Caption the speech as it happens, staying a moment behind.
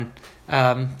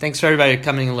Thanks for everybody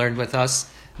coming and learn with us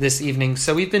this evening.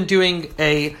 So we've been doing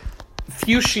a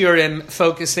few shiurim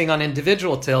focusing on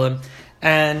individual Tehillim,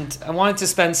 and I wanted to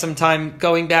spend some time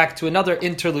going back to another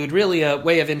interlude, really a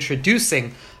way of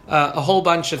introducing a whole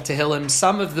bunch of Tehillim,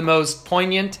 some of the most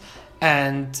poignant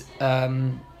and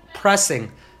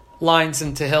pressing lines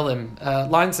in Tehillim,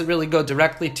 lines that really go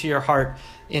directly to your heart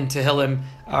in Tehillim.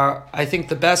 I think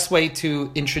the best way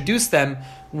to introduce them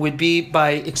would be by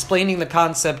explaining the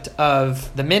concept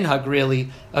of the minhag, really,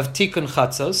 of Tikkun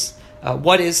Chatzos.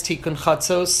 What is Tikkun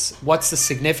Chatzos? What's the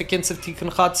significance of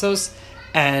Tikkun Chatzos?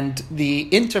 And the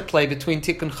interplay between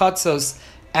Tikkun Chatzos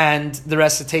and the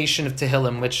recitation of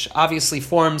Tehillim, which obviously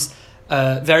forms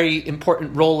a very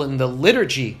important role in the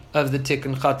liturgy of the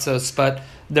Tikkun Chatzos, but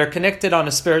they're connected on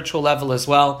a spiritual level as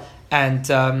well. And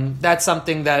that's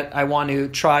something that I want to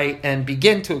try and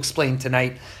begin to explain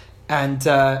tonight. And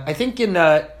I think in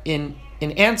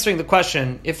answering the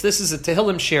question, if this is a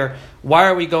Tehillim shir, why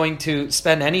are we going to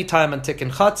spend any time on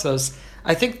Tikkun Chatzos?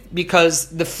 I think because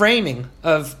the framing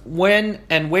of when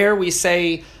and where we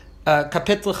say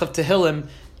Kapitlach of Tehillim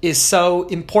is so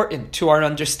important to our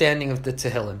understanding of the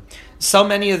Tehillim. So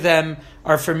many of them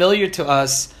are familiar to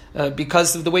us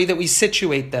because of the way that we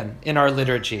situate them in our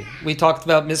liturgy. We talked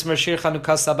about Mizmor Shir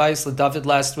Chanukas Habayis LeDavid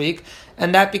last week,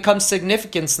 and that becomes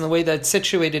significance in the way that it's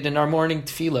situated in our morning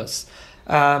tefillos.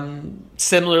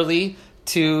 Similarly,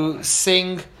 to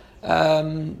sing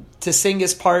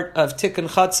as part of Tikkun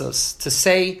Chatzos, to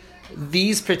say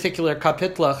these particular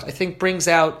kapitlach, I think brings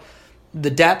out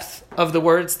the depth of the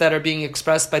words that are being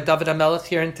expressed by David HaMelech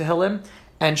here in Tehillim,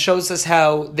 and shows us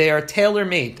how they are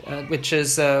tailor-made, which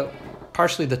is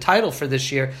partially the title for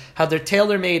this year, how they're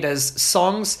tailor-made as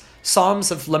songs, psalms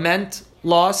of lament,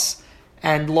 loss,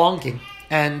 and longing.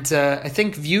 And I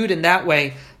think viewed in that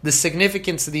way, the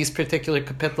significance of these particular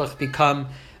kapitlach become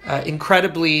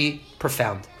incredibly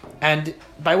profound. And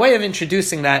by way of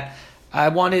introducing that, I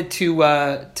wanted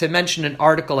to mention an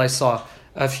article I saw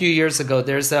a few years ago.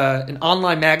 There's an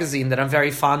online magazine that I'm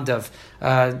very fond of.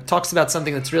 Talks about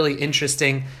something that's really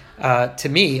interesting to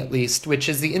me, at least, which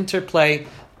is the interplay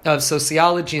of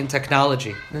sociology and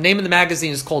technology. The name of the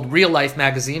magazine is called Real Life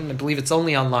Magazine. I believe it's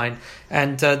only online.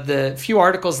 And the few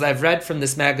articles that I've read from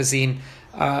this magazine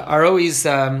are always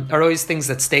things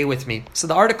that stay with me. So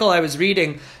the article I was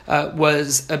reading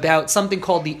was about something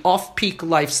called the off-peak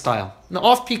lifestyle. And the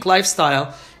off-peak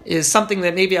lifestyle is something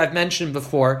that maybe I've mentioned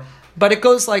before, but it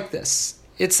goes like this.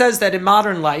 It says that in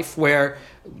modern life, where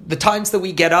the times that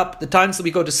we get up, the times that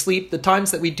we go to sleep, the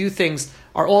times that we do things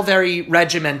are all very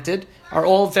regimented, are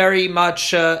all very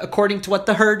much according to what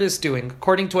the herd is doing,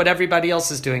 according to what everybody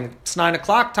else is doing. It's 9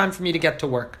 o'clock, time for me to get to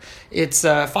work. It's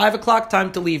 5 o'clock,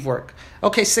 time to leave work.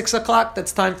 Okay, 6 o'clock,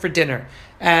 that's time for dinner.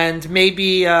 And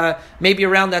maybe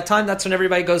around that time, that's when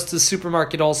everybody goes to the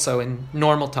supermarket also in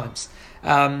normal times.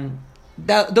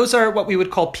 Those are what we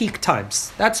would call peak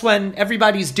times. That's when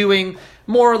everybody's doing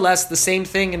more or less the same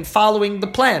thing and following the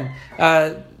plan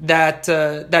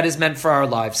that is meant for our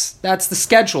lives. That's the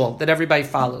schedule that everybody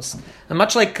follows. And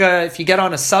much like if you get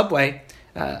on a subway,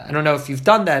 I don't know if you've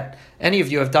done that, any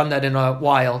of you have done that in a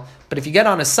while, but if you get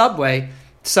on a subway,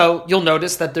 so you'll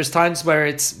notice that there's times where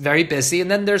it's very busy, and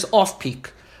then there's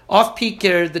off-peak. Off-peak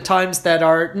are the times that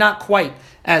are not quite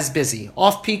as busy.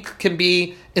 Off-peak can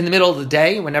be in the middle of the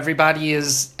day when everybody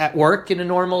is at work in a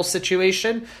normal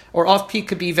situation, or off-peak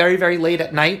could be very, very late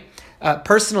at night.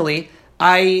 Personally,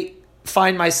 I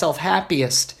find myself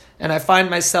happiest and I find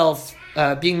myself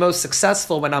being most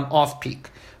successful when I'm off-peak,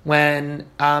 when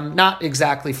I'm not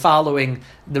exactly following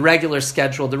the regular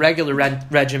schedule, the regular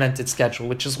regimented schedule,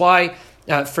 which is why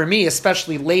for me,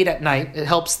 especially late at night, it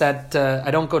helps that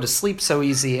I don't go to sleep so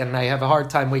easy and I have a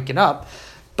hard time waking up.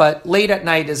 But late at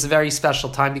night is a very special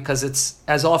time because it's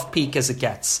as off-peak as it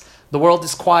gets. The world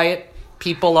is quiet.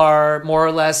 People are more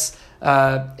or less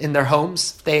in their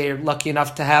homes. They're lucky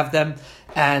enough to have them.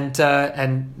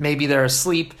 And maybe they're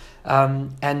asleep.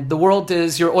 And the world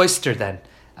is your oyster then.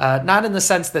 Not in the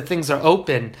sense that things are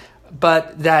open,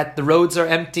 but that the roads are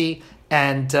empty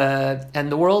and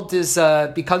the world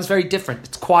becomes very different.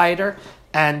 It's quieter.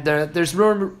 And there's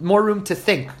more room to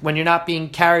think when you're not being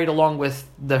carried along with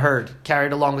the herd,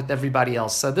 carried along with everybody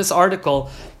else. So this article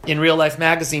in Real Life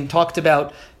Magazine talked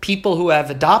about people who have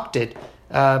adopted,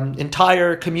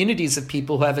 entire communities of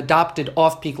people who have adopted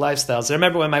off-peak lifestyles. I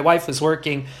remember when my wife was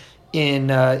working in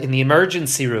the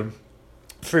emergency room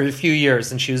for a few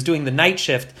years, and she was doing the night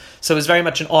shift, so it was very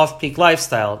much an off-peak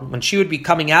lifestyle. When she would be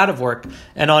coming out of work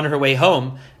and on her way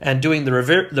home and doing the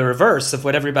reverse of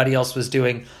what everybody else was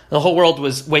doing, the whole world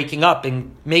was waking up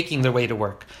and making their way to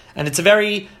work. And it's a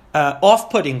very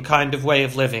off-putting kind of way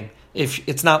of living. if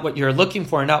it's not what you're looking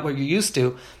for, not what you're used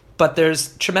to. But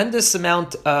there's tremendous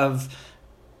amount of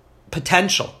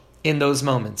potential in those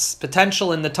moments,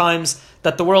 potential in the times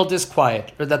that the world is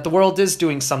quiet or that the world is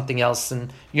doing something else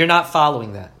and you're not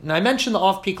following that. And I mentioned the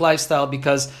off-peak lifestyle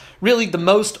because really the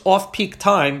most off-peak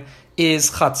time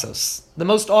is chatzos. The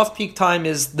most off-peak time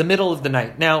is the middle of the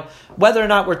night. Now, whether or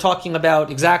not we're talking about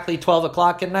exactly 12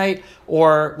 o'clock at night,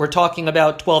 or we're talking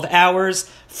about 12 hours,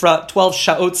 from 12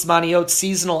 sha'ot zmaniot,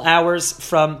 seasonal hours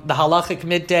from the halachic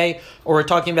midday, or we're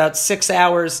talking about 6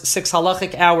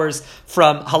 halachic hours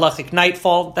from halachic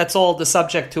nightfall, that's all the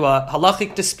subject to a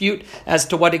halachic dispute as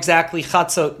to what exactly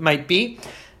chatzot might be.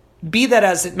 Be that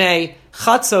as it may,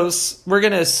 chatzos, we're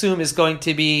going to assume, is going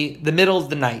to be the middle of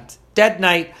the night, dead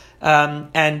night,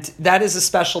 and that is a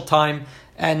special time,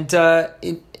 and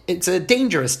it's a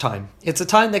dangerous time. It's a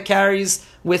time that carries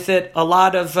with it a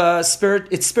lot of spirit.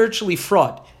 It's spiritually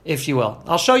fraught, if you will.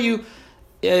 I'll show you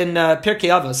in Pirkei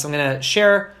Avos. I'm going to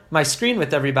share my screen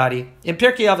with everybody. In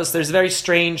Pirkei Avos, there's a very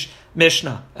strange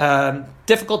Mishnah,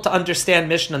 difficult to understand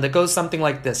Mishnah that goes something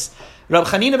like this. Rab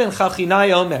Chanina ben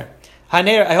Chachinai Omer.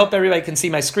 Haner, I hope everybody can see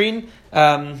my screen.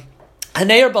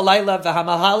 Haner balayla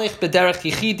v'hamahalich b'derech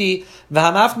yichidi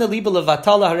v'hamafna liba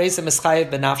levatala hareze mischayev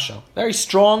benafsho.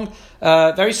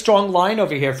 Very strong line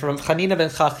over here from Chanina ben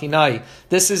Chachinai.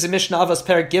 This is a Mishnah Avos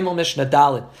Perek Gimel Mishnah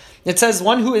Dalet. It says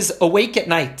one who is awake at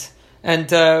night,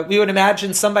 and we would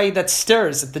imagine somebody that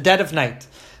stirs at the dead of night.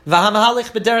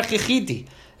 V'hamahalich b'derech yichidi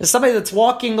is somebody that's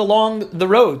walking along the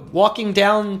road, walking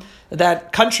down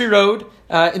that country road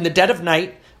in the dead of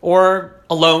night or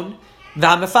alone.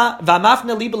 And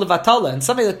somebody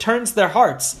that turns their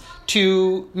hearts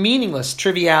to meaningless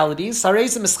trivialities.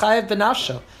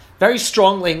 Very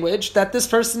strong language that this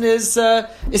person is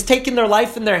taking their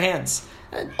life in their hands.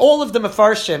 And all of the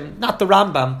Mefarshim, not the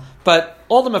Rambam, but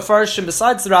all the Mefarshim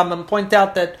besides the Rambam point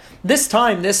out that this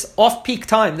time, this off-peak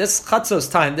time, this chatzos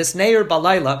time, this Neir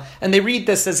Balayla, and they read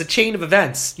this as a chain of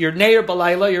events. You're Neir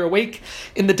Balayla, you're awake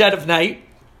in the dead of night,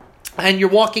 and you're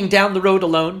walking down the road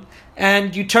alone,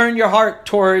 and you turn your heart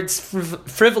towards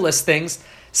frivolous things.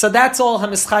 So that's all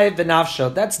hamischayev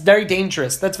benafsho. That's very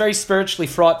dangerous. That's very spiritually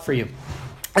fraught for you.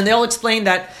 And they all explain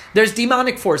that there's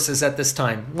demonic forces at this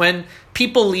time. When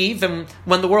people leave and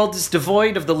when the world is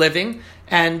devoid of the living,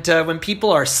 and when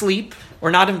people are asleep or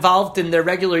not involved in their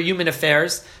regular human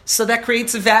affairs, so that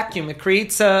creates a vacuum. It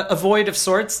creates a void of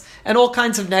sorts, and all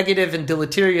kinds of negative and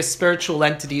deleterious spiritual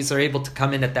entities are able to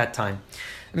come in at that time.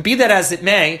 And be that as it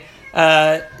may,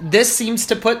 this seems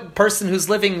to put the person who's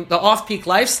living the off-peak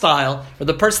lifestyle, or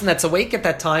the person that's awake at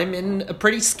that time, in a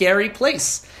pretty scary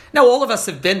place. Now, all of us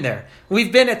have been there.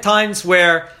 We've been at times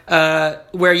where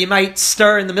you might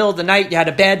stir in the middle of the night, you had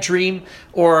a bad dream,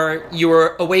 or you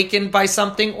were awakened by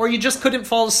something, or you just couldn't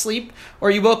fall asleep, or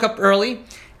you woke up early,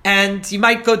 and you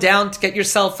might go down to get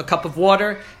yourself a cup of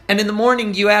water, and in the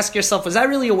morning you ask yourself, was I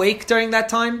really awake during that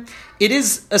time? It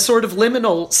is a sort of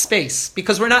liminal space,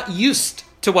 because we're not used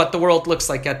to what the world looks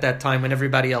like at that time when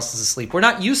everybody else is asleep. We're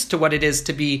not used to what it is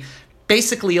to be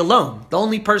basically alone, the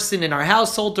only person in our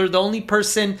household, or the only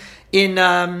person in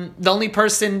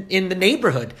the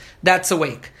neighborhood that's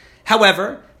awake.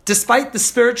 However, despite the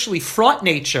spiritually fraught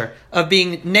nature of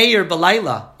being Neir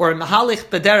Balayla or Mahalich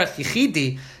B'derech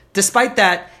Yichidi, despite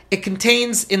that, it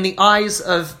contains in the eyes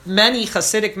of many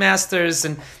Hasidic masters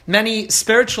and many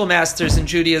spiritual masters in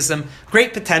Judaism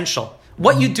great potential.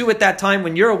 What you do at that time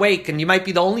when you're awake, and you might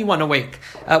be the only one awake,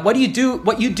 what you do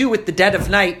with the dead of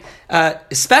night,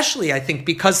 especially I think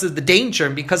because of the danger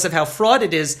and because of how fraught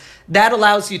it is, that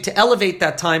allows you to elevate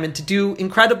that time and to do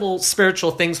incredible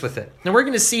spiritual things with it. Now we're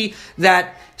going to see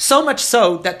that so much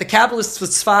so that the Kabbalists of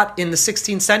Tzfat in the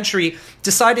 16th century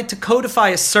decided to codify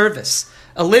a service,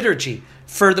 a liturgy,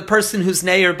 for the person who's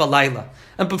Neir Balayla.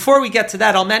 And before we get to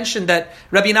that, I'll mention that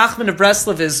Rabbi Nachman of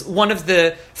Breslov is one of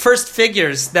the first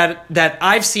figures that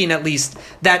I've seen, at least,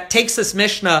 that takes this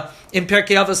Mishnah in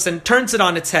Pirkei Avos and turns it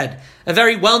on its head. A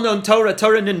very well-known Torah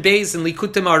Nun Beis in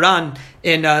Likutei Moharan,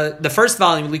 in the first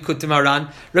volume of Likutei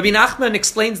Moharan, Rabbi Nachman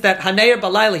explains that Haneir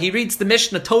Balayla, he reads the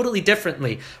Mishnah totally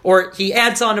differently, or he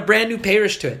adds on a brand new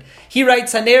parish to it. He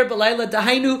writes, Haneir Balayla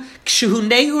dahainu kshehu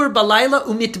neur balayla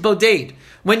umitboded.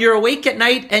 When you're awake at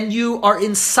night and you are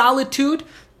in solitude,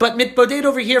 but mitboded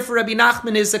over here for Rabbi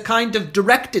Nachman is a kind of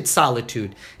directed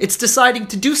solitude. It's deciding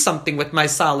to do something with my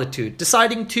solitude,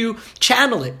 deciding to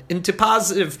channel it into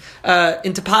positive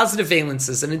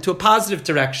valences and into a positive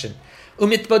direction.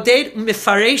 Umitboded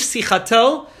mifaresh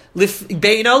sichato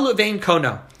beino levein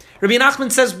kono. Rabbi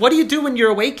Nachman says, what do you do when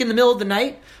you're awake in the middle of the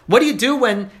night? What do you do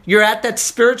when you're at that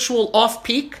spiritual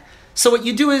off-peak? So what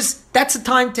you do is, that's a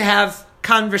time to have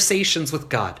conversations with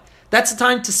God. That's a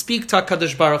time to speak to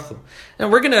HaKadosh Baruch Hu.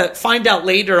 And we're going to find out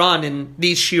later on in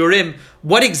these shiurim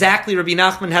what exactly Rabbi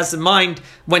Nachman has in mind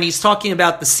when he's talking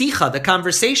about the sicha, the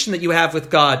conversation that you have with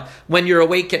God when you're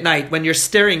awake at night, when you're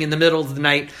stirring in the middle of the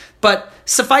night. But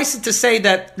suffice it to say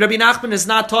that Rabbi Nachman is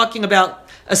not talking about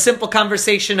a simple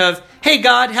conversation of, hey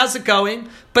God, how's it going?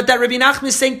 But that Rabbi Nachman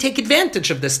is saying, take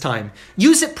advantage of this time.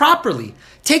 Use it properly.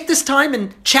 Take this time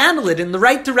and channel it in the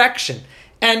right direction.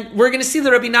 And we're going to see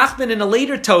that Rabbi Nachman in a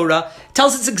later Torah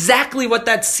tells us exactly what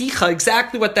that sicha,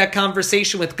 exactly what that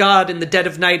conversation with God in the dead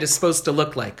of night is supposed to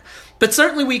look like. But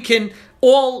certainly we can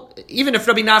all, even if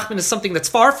Rabbi Nachman is something that's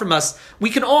far from us, we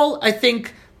can all, I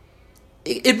think,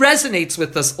 it resonates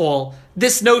with us all,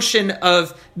 this notion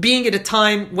of being at a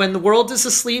time when the world is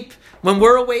asleep, when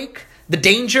we're awake, the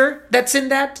danger that's in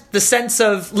that, the sense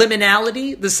of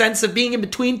liminality, the sense of being in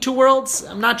between two worlds.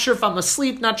 I'm not sure if I'm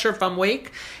asleep, not sure if I'm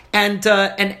awake. And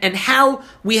how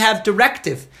we have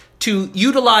directive to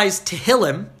utilize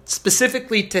Tehillim,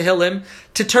 specifically Tehillim,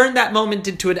 to turn that moment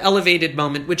into an elevated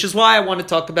moment, which is why I want to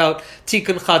talk about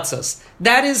Tikkun Chatzos.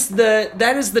 That is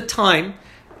the time,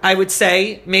 I would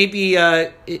say, maybe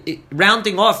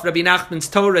rounding off Rabbi Nachman's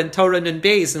Torah and Torah Nun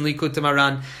Beis in Likutei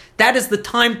Moharan, that is the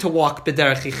time to walk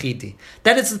B'derech Yechidi.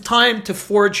 That is the time to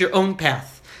forge your own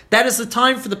path. That is the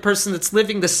time for the person that's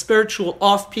living the spiritual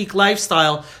off-peak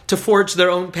lifestyle to forge their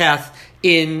own path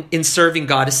in serving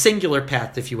God, a singular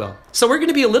path, if you will. So we're going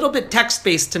to be a little bit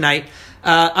text-based tonight.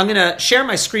 I'm going to share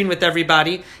my screen with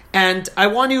everybody, and I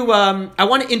want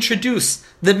to introduce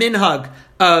the minhag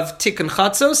of Tikkun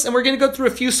Chatzos, and we're going to go through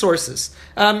a few sources.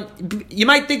 You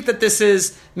might think that this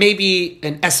is maybe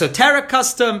an esoteric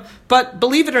custom, but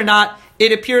believe it or not,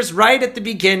 it appears right at the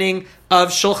beginning of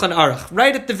Shulchan Aruch.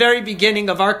 Right at the very beginning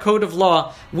of our code of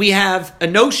law, we have a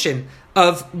notion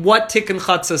of what Tikkun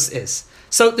Chatzos is.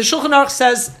 So the Shulchan Aruch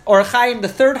says, Or Chaim, the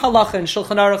third halacha in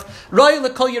Shulchan Aruch, Roi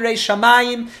lekol yirei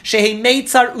shamayim, shehei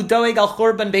meitzar udoeg al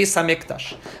churban beis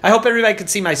hamikdash. I hope everybody can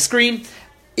see my screen.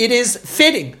 It is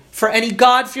fitting for any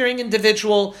God-fearing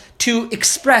individual to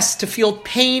express, to feel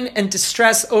pain and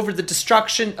distress over the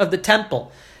destruction of the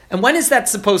temple. And when is that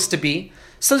supposed to be?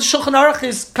 So the Shulchan Aruch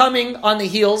is coming on the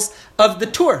heels of the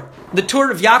Tur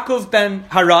of Yaakov ben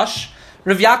Harash.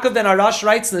 Rav Yaakov ben Harash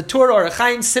writes in the Tur, Or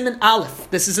Chaim Siman Aleph.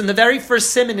 This is in the very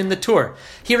first Siman in the Tur.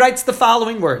 He writes the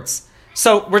following words.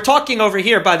 So we're talking over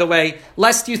here, by the way,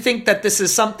 lest you think that this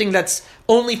is something that's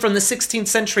only from the 16th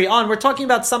century on. We're talking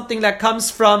about something that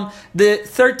comes from the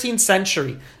 13th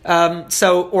century,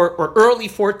 or early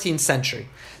 14th century.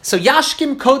 So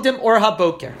Yashkim Kodim Or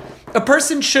HaBoker. A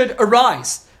person should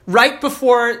arise right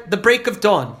before the break of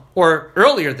dawn, or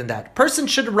earlier than that. A person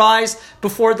should arise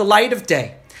before the light of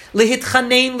day.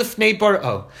 Lehitchanein lifnei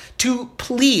bar'o, to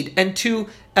plead and to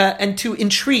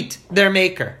entreat their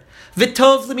Maker.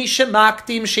 V'tov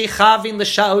l'mishemakdim sheichavin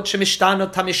l'shaot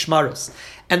shemishtanot hamishmaros.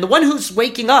 And the one who's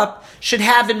waking up should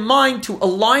have in mind to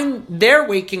align their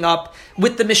waking up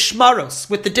with the mishmaros,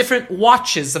 with the different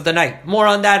watches of the night. More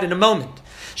on that in a moment.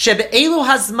 Shebe'elu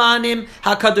hazmanim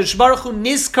hakadosh baruch hu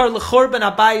nizkar l'chorban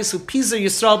abayis u'pizer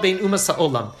Yisrael bein umas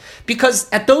ha'olam. Because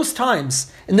at those times,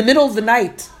 in the middle of the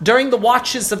night, during the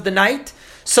watches of the night,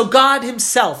 so God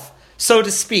Himself, so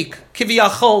to speak,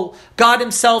 kiviyachol, God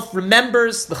Himself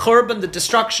remembers the churban, the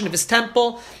destruction of His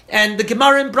temple, and the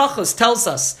Gemara in Brachos tells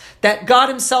us that God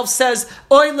Himself says,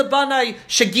 "Oy lebanai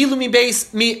shagilu mi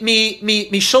beis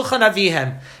mi shulchan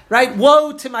avihem." Right?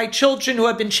 Woe to my children who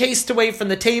have been chased away from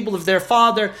the table of their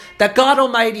father, that God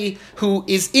Almighty, who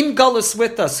is in Galus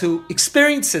with us, who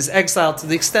experiences exile to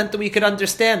the extent that we could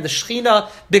understand the Shechina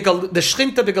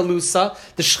Begalusa,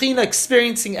 the Shechina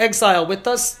experiencing exile with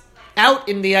us, out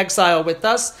in the exile with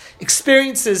us,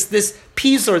 experiences this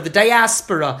Pizor, the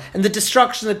diaspora, and the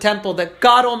destruction of the temple, that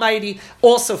God Almighty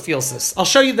also feels this. I'll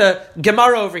show you the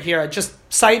Gemara over here. I just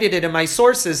cited it in my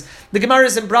sources. The Gemara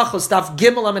is in Brachos, Daf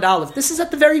Gimel Amid Aleph. This is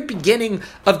at the very beginning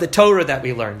of the Torah that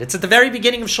we learned. It's at the very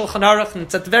beginning of Shulchan Aruch, and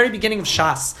it's at the very beginning of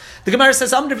Shas. The Gemara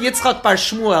says, Amr Yitzchak bar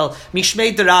Shmuel,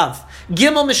 Mishmei Derav,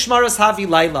 Gimel Mishmaros Havi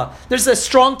Laila. There's a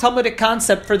strong Talmudic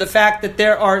concept for the fact that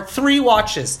there are 3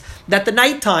 watches, that the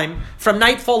nighttime, from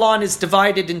nightfall on, is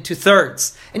divided into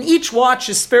thirds. And each watch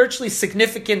is spiritually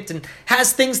significant and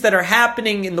has things that are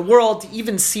happening in the world.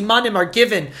 Even simanim are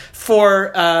given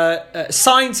for,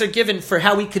 signs are given for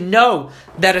how we can know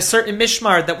that a certain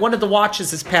mishmar, that one of the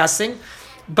watches is passing.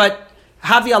 But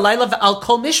Havi alayla al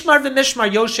kol mishmar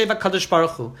v'mishmar yoshev HaKadosh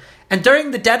Baruch Hu. And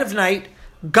during the dead of night,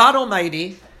 God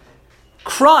Almighty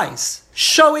cries,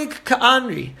 shoig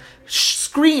ka'anri,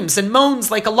 screams and moans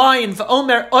like a lion,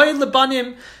 v'omer oy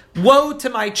lebanim Woe to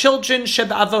my children,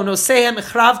 sheba'avonosehem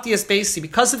echravti es beisi.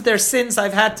 Because of their sins,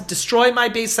 I've had to destroy my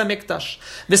Beis HaMikdash.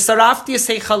 V'sarafti es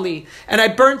heichali. And I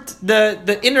burnt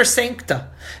the inner sancta.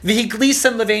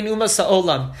 V'higlisem levein umas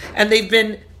ha'olam. And they've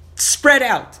been spread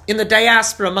out in the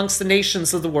diaspora amongst the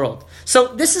nations of the world. So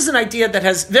this is an idea that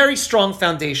has very strong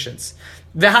foundations.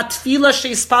 V'hatfila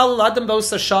she'ispal adam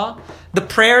b'os hashah. The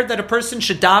prayer that a person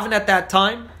should daven at that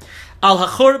time. Al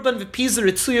hachorban v'pizer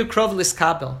itzuya krov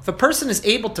liskabel. If a person is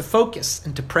able to focus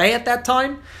and to pray at that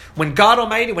time, when God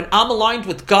Almighty, when I'm aligned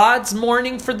with God's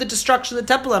mourning for the destruction of the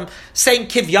temple, I'm saying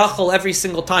kivyachol every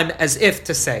single time as if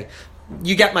to say,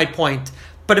 you get my point.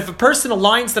 But if a person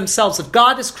aligns themselves, if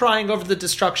God is crying over the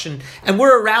destruction and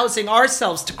we're arousing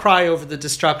ourselves to cry over the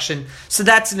destruction, so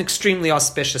that's an extremely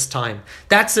auspicious time.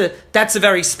 That's a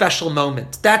very special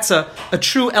moment. That's a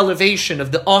true elevation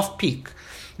of the off-peak.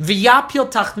 That's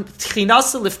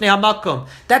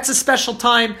a special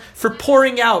time for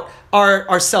pouring out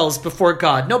ourselves before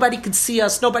God. Nobody can see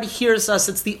us. Nobody hears us.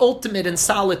 It's the ultimate in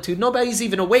solitude. Nobody's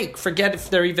even awake. Forget if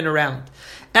they're even around.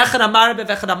 It's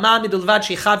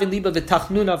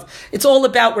all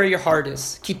about where your heart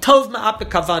is. Just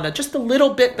a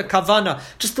little bit bekavana,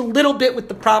 just a little bit with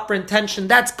the proper intention.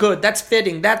 That's good. That's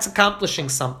fitting. That's accomplishing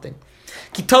something.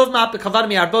 So already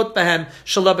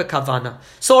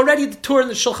the Torah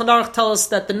and the Shulchan Aruch tell us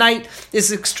that the night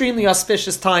is an extremely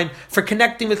auspicious time for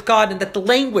connecting with God, and that the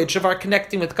language of our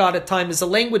connecting with God at time is a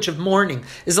language of mourning,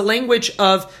 is a language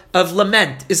of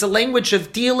lament, is a language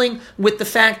of dealing with the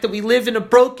fact that we live in a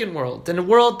broken world, in a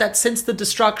world that since the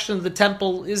destruction of the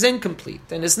temple is incomplete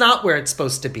and is not where it's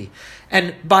supposed to be.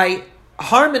 And by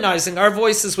harmonizing our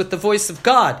voices with the voice of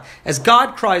God, as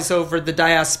God cries over the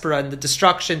diaspora and the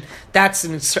destruction, that's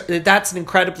an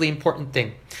incredibly important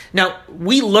thing. Now,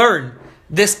 we learn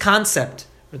this concept,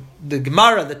 the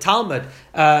Gemara, the Talmud,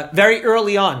 very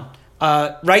early on,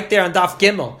 right there on Daf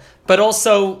Gimel, but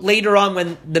also later on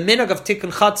when the minhag of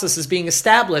Tikkun Chatzos is being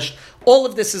established. All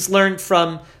of this is learned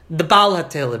from the Baal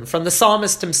HaTehillim, from the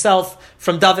psalmist himself,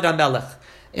 from David HaMelech.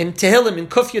 In Tehillim, in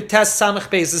Kuf Yud Tes Samach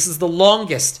Beis, this is the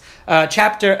longest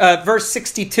chapter, verse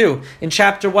 62 in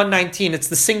chapter 119. It's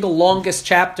the single longest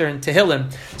chapter in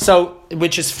Tehillim, so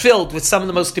which is filled with some of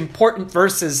the most important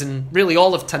verses in really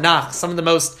all of Tanakh, some of the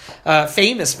most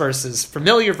famous verses,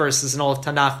 familiar verses in all of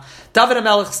Tanakh. David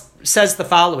HaMelech says the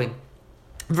following,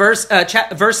 verse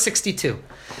 62.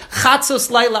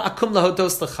 Chatzos laila akum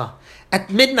lahodos lecha. At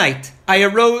midnight, I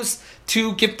arose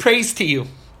to give praise to you.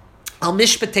 Al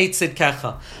mishpatei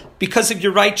tzidkecha, because of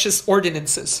your righteous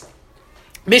ordinances.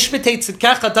 Mishpatei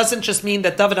tzidkecha doesn't just mean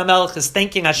that David HaMelech is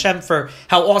thanking Hashem for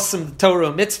how awesome the Torah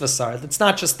and mitzvahs are. That's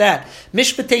not just that.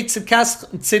 Mishpatei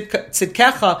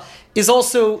tzidkecha is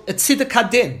also a tzidek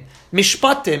hadin.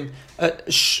 Mishpatim,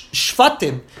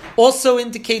 shvatim, also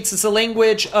indicates it's a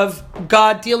language of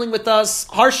God dealing with us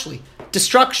harshly.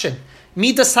 Destruction.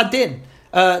 Midas hadin,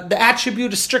 the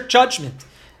attribute of strict judgment.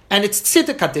 And it's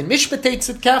tzidakatin, mishpatei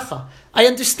tzidkecha. I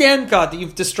understand, God, that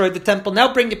you've destroyed the temple.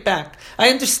 Now bring it back. I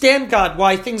understand, God,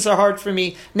 why things are hard for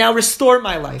me. Now restore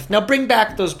my life. Now bring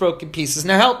back those broken pieces.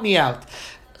 Now help me out.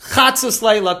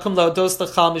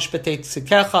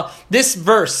 This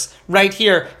verse right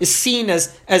here is seen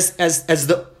as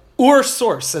the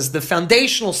source, as the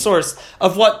foundational source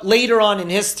of what later on in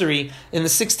history, in the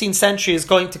 16th century, is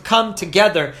going to come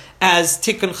together as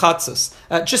Tikkun Chatzos.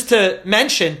 Just to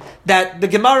mention that the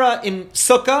Gemara in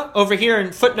Sukkah, over here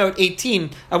in footnote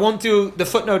 18, I won't do the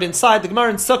footnote inside, the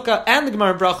Gemara in Sukkah and the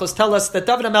Gemara in Brachos tell us that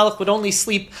David HaMelech would only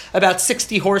sleep about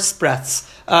 60 horse breaths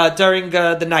during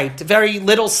the night. Very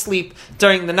little sleep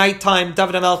during the nighttime.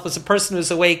 David HaMelech was a person who was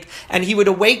awake, and he would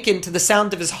awaken to the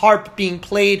sound of his harp being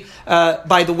played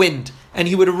by the wind. And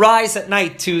he would arise at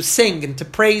night to sing and to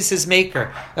praise his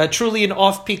Maker. Truly an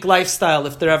off-peak lifestyle,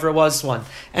 if there ever was one.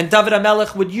 And David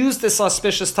HaMelech would use this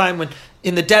auspicious time when,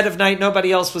 in the dead of night,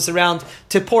 nobody else was around,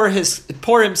 to pour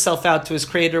himself out to his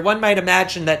Creator. One might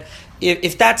imagine that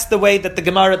if that's the way that the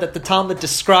Gemara, that the Talmud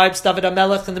describes David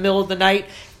HaMelech in the middle of the night,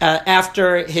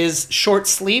 after his short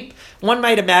sleep, one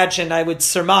might imagine, I would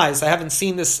surmise, I haven't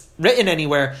seen this written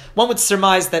anywhere, one would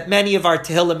surmise that many of our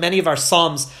Tehillim, many of our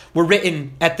Psalms were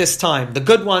written at this time. The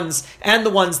good ones and the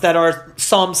ones that are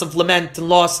Psalms of lament and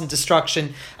loss and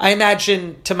destruction. I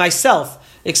imagine to myself,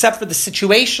 except for the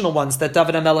situational ones that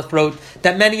David HaMelech wrote,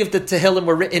 that many of the Tehillim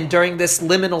were written during this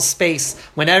liminal space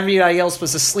when everybody else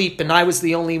was asleep and I was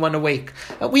the only one awake.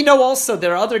 We know also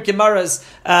there are other Gemaras.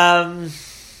 I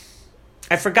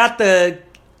forgot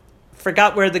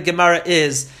where the Gemara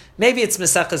is. Maybe it's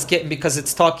Mesachas Gittin because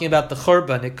it's talking about the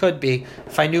Churban. It could be,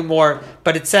 if I knew more.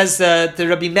 But it says the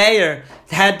Rabbi Meir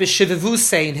had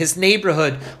B'Shivavuse in his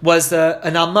neighborhood was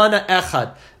an Almana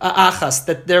Achas,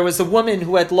 that there was a woman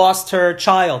who had lost her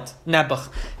child, Nebuch.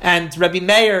 And Rabbi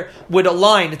Meir would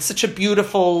align. It's such a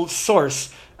beautiful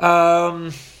source. You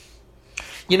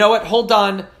know what? Hold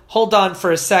on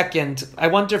for a second. I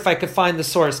wonder if I could find the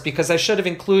source, because I should have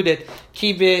included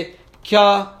Ki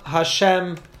Kya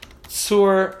Hashem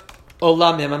Sur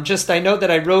Olamim. I know that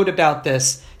I wrote about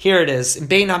this. Here it is. In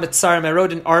Bein HaMetzarim, I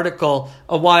wrote an article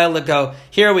a while ago.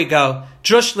 Here we go.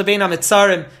 Drush Lebein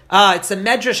HaMetzarim. It's a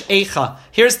Medrash Eicha.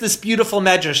 Here's this beautiful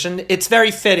Medrash, and it's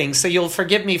very fitting, so you'll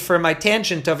forgive me for my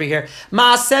tangent over here.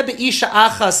 Ma'aseh be'isha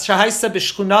achas shahaisa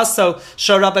b'shchunaso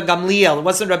shel Rabbi Gamliel. It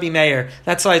wasn't Rabbi Meir.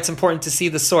 That's why it's important to see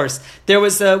the source. There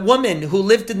was a woman who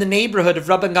lived in the neighborhood of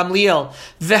Rabbi Gamliel.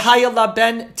 V'haya la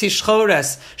ben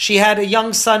tishchores. She had a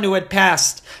young son who had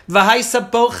passed. V'haisa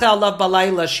bocha alav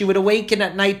balayla. She would awaken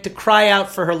at night to cry out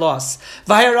for her loss.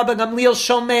 V'haya Rabbi Gamliel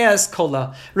shomea es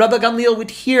kola. Rabbi Gamliel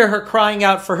would hear her crying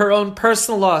out for her own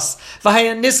personal loss.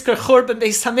 V'haya nisker churban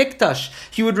beis hamikdash.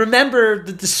 He would remember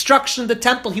the destruction of the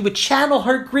temple. He would channel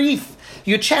her grief.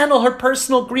 You channel her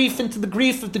personal grief into the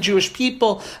grief of the Jewish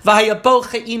people. V'haya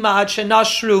bocha ima ad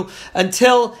shenashru,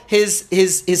 until his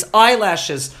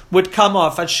eyelashes would come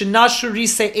off. Ad shenashru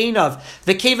rise einav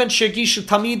v'kevan shirgishu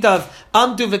tamidav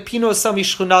amdu v'pino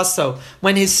samishchunaso.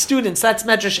 When his students, that's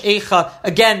Medrash Eicha,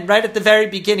 again, right at the very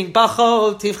beginning,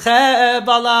 Bachol tivche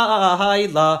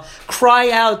balayla, cry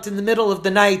out in the middle of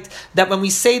the night. That when we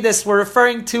say this, we're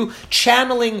referring to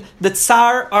channeling the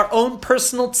tsar, our own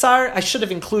personal tsar. I should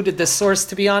have included this source,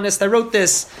 to be honest. I wrote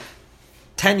this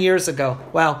 10 years ago.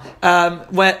 Wow.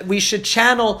 When we should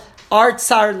channel our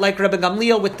tsar like Rabbi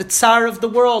Gamliel with the tsar of the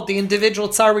world, the individual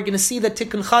tsar. We're going to see the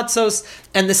Tikkun Chatzos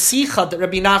and the Sicha that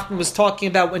Rabbi Nachman was talking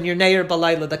about when you're Neir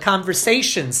Balayla. The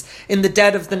conversations in the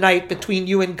dead of the night between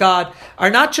you and God are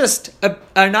not just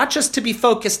to be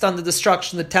focused on the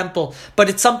destruction of the temple, but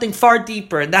it's something far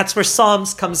deeper, and that's where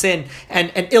Psalms comes in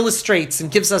and illustrates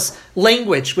and gives us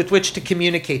language with which to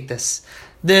communicate this.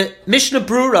 The Mishnah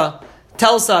Brura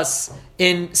tells us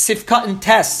in Sifkat and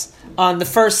Tes, on the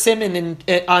first siman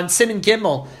on Siman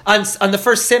Gimel, on the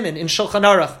first siman in Shulchan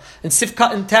Aruch, and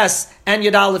Sifkat and Tes and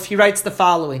Yud Aleph, he writes the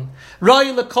following: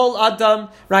 Roi lekol Adam,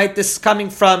 right? This is coming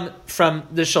from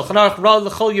the Shulchan Aruch. Roi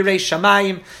lekol Yirei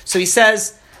Shamayim. So he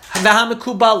says,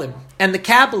 V'hamekubalim, and the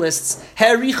Kabbalists,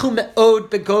 Ha'erichu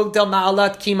me'od begogdel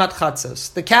ma'alat kimat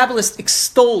chatzos. The Kabbalists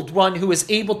extolled one who is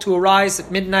able to arise at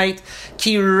midnight.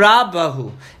 Ki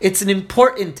rabahu. It's an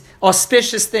important,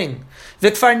 auspicious thing.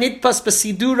 V'kfar nitpas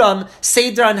b'siduram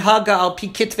sedran haga al pi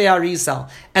kitvei Arizal.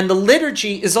 And the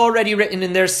liturgy is already written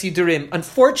in their sidurim.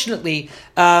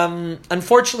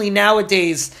 Unfortunately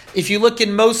nowadays, if you look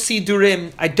in most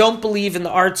sidurim, I don't believe in the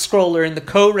Art Scroll or in the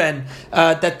Koren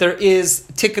that there is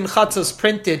Tikkun Chatzos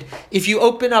printed. If you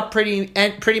open up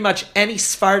pretty much any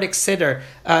Sephardic siddur,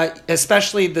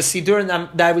 especially the siddur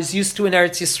that I was used to in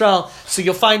Eretz Yisrael, so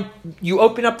you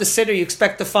open up the siddur, you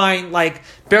expect to find like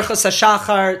Birchas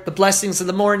HaShachar, the blessings of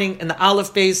the morning, and the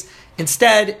Aleph Beis.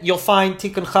 Instead, you'll find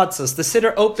Tikkun Chatzos. The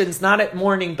siddur opens not at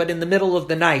morning, but in the middle of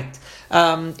the night.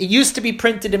 It used to be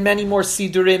printed in many more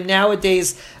sidurim.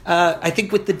 Nowadays, I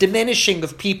think with the diminishing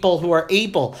of people who are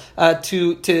able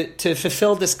to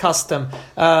fulfill this custom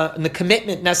and the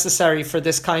commitment necessary for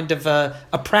this kind of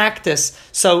a practice,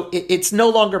 so it's no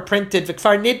longer printed.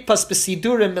 V'kfar nidpas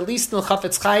b'sidurim, at least in the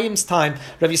Chafetz Chaim's time.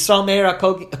 Rav Yisrael Meir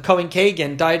Cohen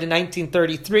Kagan died in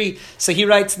 1933, so he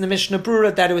writes in the Mishnah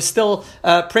Brura that it was still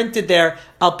printed there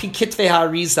al pi kitvei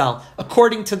ha'arizal,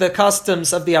 according to the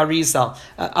customs of the Arizal.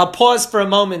 I'll pause for a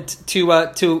moment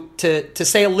to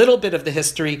say a little bit of the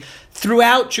history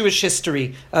throughout Jewish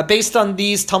history, based on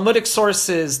these Talmudic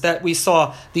sources that we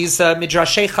saw, these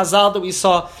Midrashei Chazal that we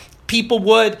saw. People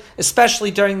would,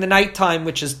 especially during the nighttime,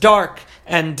 which is dark,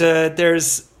 and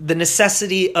there's the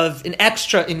necessity of an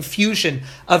extra infusion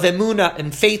of emunah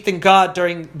and faith in God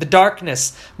during the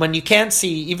darkness, when you can't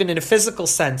see, even in a physical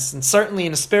sense, and certainly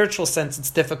in a spiritual sense, it's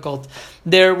difficult.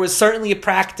 There was certainly a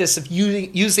practice of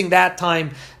using that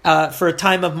time for a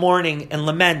time of mourning and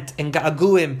lament and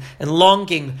ga'aguim and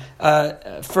longing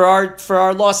for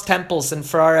our lost temples and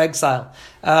for our exile.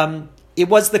 It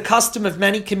was the custom of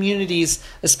many communities,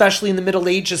 especially in the Middle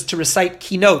Ages, to recite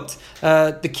kinot.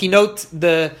 The kinot,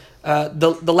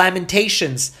 the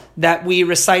lamentations that we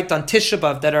recite on Tisha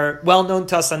B'Av, that are well known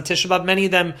to us on Tisha B'Av. Many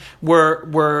of them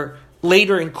were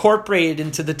later incorporated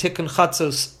into the Tikkun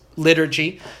Chatzos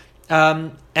liturgy.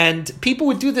 And people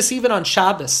would do this even on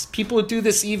Shabbos. People would do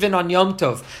this even on Yom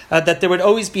Tov, that there would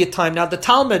always be a time. Now, the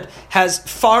Talmud has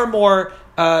far more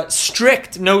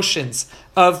strict notions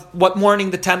of what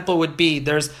mourning the temple would be.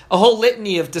 There's a whole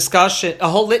litany of discussion, a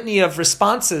whole litany of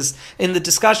responses in the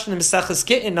discussion in Maseches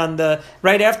Gittin on the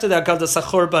right after the Agadas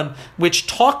HaChurban, which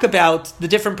talk about the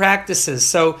different practices.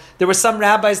 So there were some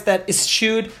rabbis that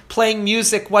eschewed playing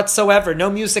music whatsoever, no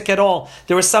music at all.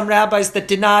 There were some rabbis that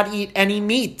did not eat any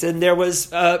meat, and there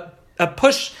was a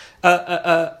push,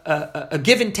 a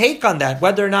give and take on that,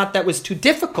 whether or not that was too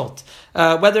difficult,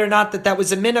 whether or not that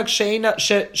was a minhag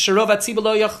sherov hatzibur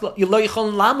lo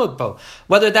yicholin lamod bo,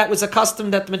 whether that was a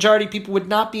custom that the majority of people would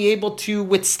not be able to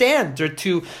withstand or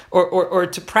to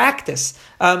practice.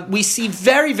 We see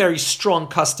very, very strong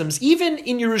customs, even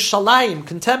in Yerushalayim,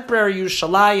 contemporary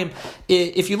Yerushalayim.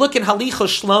 If you look in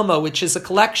Halichos Shlomo, which is a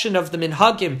collection of the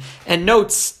minhagim and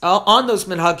notes on those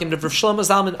minhagim of Rav Shlomo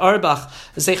Zalman Auerbach,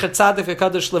 Zecher Tzaddik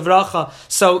v'Kadosh Levracha.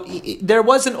 So there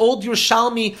was an old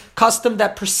Yerushalmi custom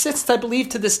that persists, I believe,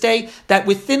 to this day, that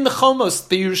within the Chomos,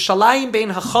 the Yerushalayim Bein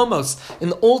HaChomos, in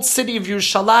the old city of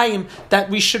Yerushalayim, that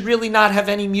we should really not have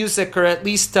any music, or at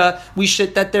least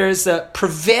that there is a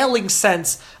prevailing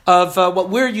sense of what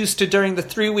we're used to during the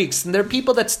 3 weeks. And there are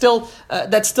people that still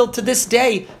to this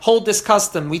day hold this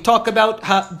custom. We talk about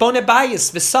boneh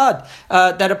bayis, v'sad,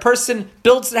 that a person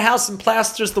builds the house and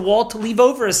plasters the wall to leave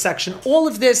over a section. All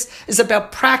of this is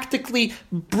about practically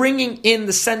bringing in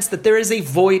the sense that there is a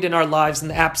void in our lives in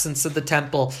the absence of the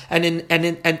temple,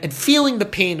 and feeling the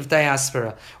pain of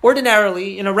diaspora.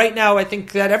 Ordinarily, right now, I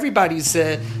think that everybody's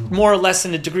more or less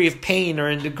in a degree of pain, or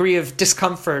in a degree of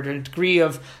discomfort, or a degree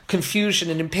of confusion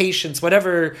and impatience,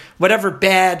 whatever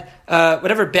bad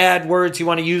words you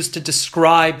want to use to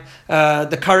describe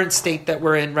the current state that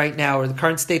we're in right now, or the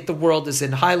current state the world is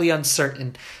in, highly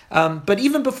uncertain. But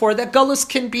even before that, Gullus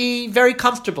can be very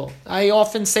comfortable. I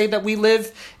often say that we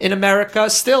live in America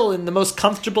still in the most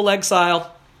comfortable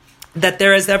exile that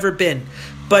there has ever been.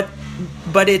 But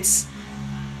it's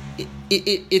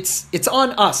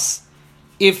on us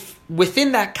if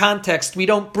within that context we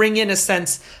don't bring in a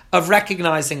sense of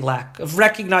recognizing lack, of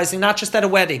recognizing not just at a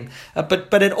wedding,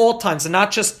 but at all times, and not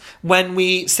just when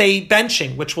we say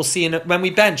benching, which we'll see when we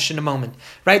bench in a moment,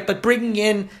 right? But bringing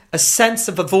in a sense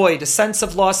of a void, a sense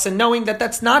of loss, and knowing that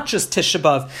that's not just Tisha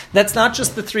B'Av, that's not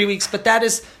just the 3 weeks, but that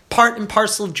is part and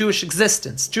parcel of Jewish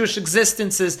existence. Jewish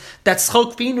existence is that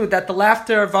schok binu, that the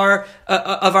laughter of our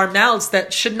mouths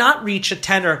that should not reach a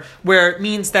tenor where it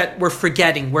means that we're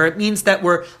forgetting, where it means that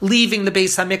we're leaving the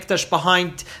Beis Hamikdash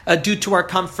behind due to our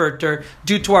comfort or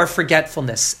due to our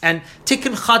forgetfulness. And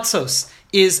Tikkun Chatzos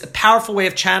is a powerful way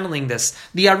of channeling this.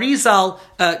 The Arizal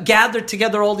gathered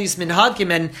together all these minhagim,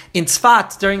 and in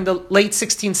Tzfat during the late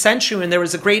 16th century, when there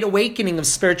was a great awakening of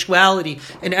spirituality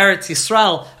in Eretz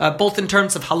Yisrael, both in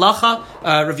terms of halacha,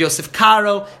 Rav Yosef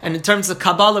Karo, and in terms of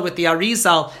Kabbalah with the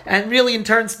Arizal, and really in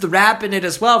terms of the rabbinate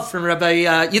as well from Rabbi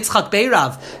Yitzchak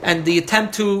Beirav, and the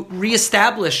attempt to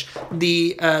reestablish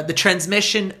the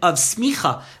transmission of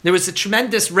smicha. There was a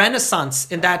tremendous renaissance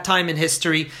in that time in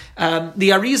history.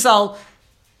 The Arizal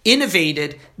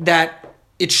innovated that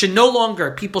it should no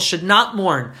longer, people should not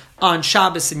mourn on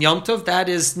Shabbos and Yom Tov. That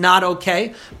is not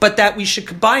okay. But that we should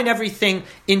combine everything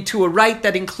into a rite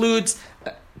that includes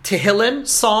Tehillim,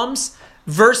 Psalms,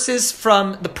 verses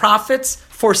from the prophets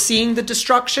foreseeing the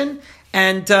destruction,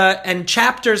 and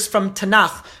chapters from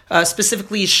Tanakh,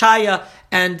 specifically Yeshaya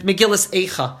and Megillas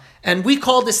Eicha. And we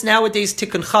call this nowadays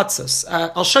Tikkun Chatzos.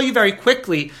 I'll show you very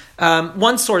quickly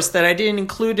one source that I didn't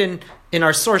include in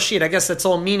our source sheet. I guess that's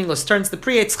all meaningless. Turns the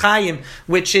Pri Etz Chaim,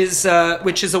 which is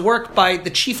a work by the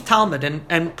chief Talmud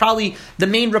and probably the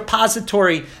main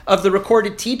repository of the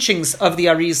recorded teachings of the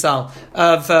Arizal,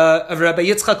 of Rabbi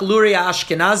Yitzchak Luria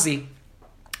Ashkenazi,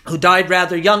 who died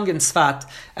rather young in Tzfat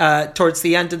towards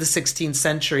the end of the 16th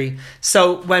century.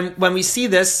 So when we see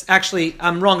this, actually,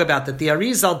 I'm wrong about that. The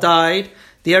Arizal died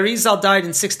in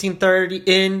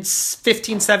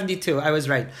 1572. I was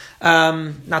right.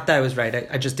 Not that I was right.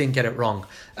 I just didn't get it wrong.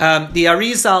 The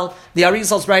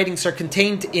Arizal's writings are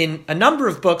contained in a number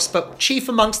of books, but chief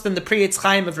amongst them the Pri Etz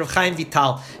Chaim of Rav Chaim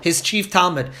Vital, his chief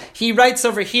Talmud. He writes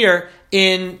over here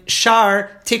in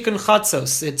Shar Tikkun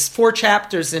Chatzos. It's 4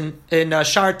 chapters in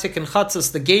Shar Tikkun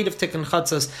Chatzos, the gate of Tikkun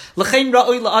Chatzos. L'chein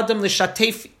ra'oi la'adam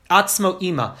l'shatef atzmo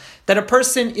ima. That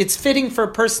it's fitting for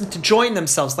a person to join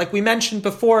themselves, like we mentioned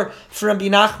before from Rabbi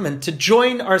Nachman, to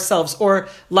join ourselves, or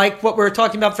like what we were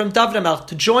talking about from David HaMelech,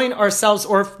 to join ourselves,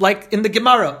 or like in the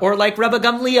Gemara, or like Rabbi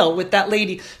Gamliel with that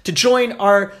lady, to join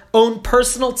our own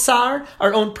personal tsar,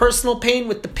 our own personal pain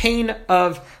with the pain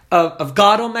of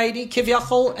God Almighty,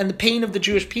 Kivyachol, and the pain of the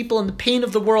Jewish people and the pain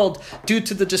of the world due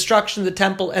to the destruction of the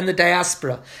temple and the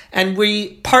diaspora. And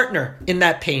we partner in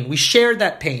that pain. We share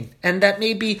that pain. And that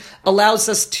maybe allows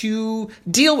us to to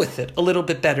deal with it a little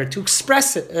bit better, to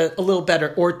express it a little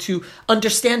better, or to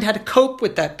understand how to cope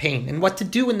with that pain and what to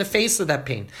do in the face of that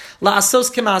pain.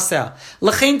 La'asos k'maaseh.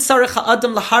 L'chein tzarech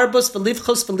ha'adam laharbos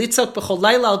v'livchos v'litzok b'chol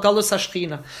layla al galus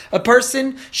hashchina. A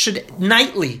person should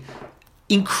nightly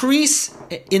increase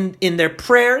in their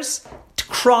prayers, to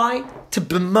cry, to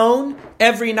bemoan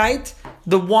every night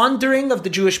the wandering of the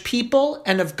Jewish people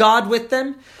and of God with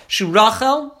them. Shu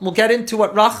Rachel, we'll get into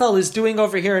what Rachel is doing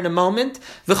over here in a moment.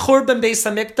 V'churban Beis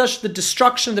HaMikdash, the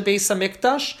destruction of the Beis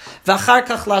HaMikdash. V'achar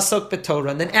kach la'asok b'Torah,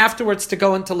 and then afterwards to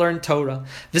go and to learn Torah.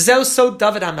 V'zeu so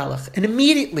David HaMelech. And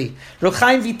immediately, Reb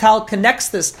Chaim Vital connects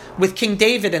this with King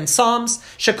David and Psalms.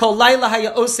 Shekol layla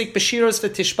haya osik b'shiros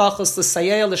v'tishbachos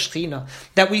l'sayeh l'shchina.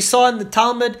 That we saw in the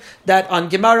Talmud, that on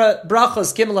Gemara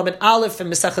Brachos, Gimel Amid Aleph,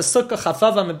 and Mesechus Sukkah,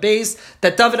 Chafav Amid Beis,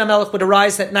 that David HaMelech would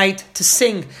arise at night to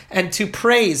sing and to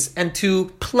praise and to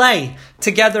play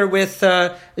together with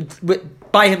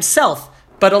by himself,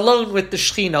 but alone with the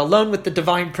Shechina, alone with the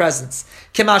divine presence.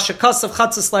 I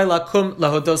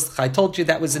told you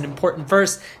that was an important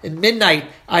verse. At midnight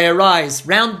I arise,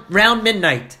 round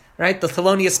midnight, right? The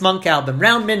Thelonious Monk album.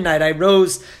 Round midnight I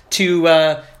rose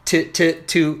to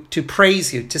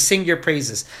praise you, to sing your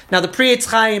praises. Now the Pri Etz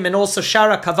Chaim and also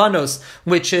Shara Kavanos,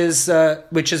 which is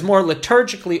more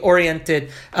liturgically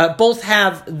oriented, both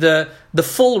have the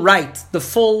full right, the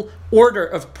full order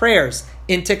of prayers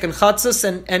in Tikkun Chatzos,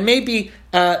 and maybe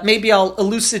I'll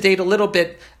elucidate a little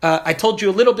bit. I told you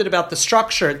a little bit about the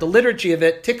structure, the liturgy of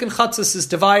it. Tikkun Chatzos is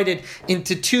divided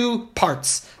into two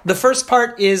parts. The first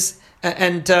part is,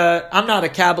 and I'm not a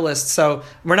Kabbalist, so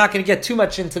we're not going to get too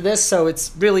much into this, so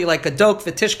it's really like a dok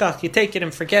v'tishkach, you take it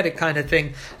and forget it kind of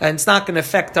thing, and it's not going to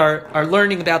affect our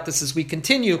learning about this as we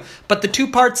continue. But the two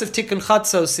parts of Tikkun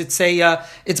Chatzos,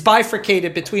 it's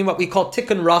bifurcated between what we call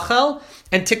Tikkun Rachel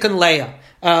and Tikkun Leah.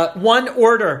 One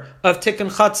order of Tikkun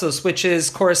Chatzos, which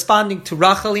is corresponding to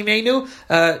Rachel Imenu,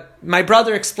 my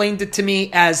brother explained it to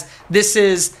me as this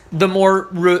is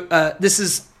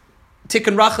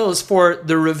Tikkun Rachel is for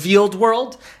the revealed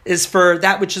world, is for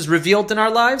that which is revealed in our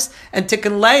lives, and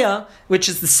Tikkun Leah, which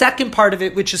is the second part of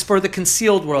it, which is for the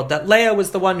concealed world. That Leah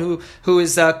was the one who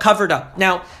is covered up.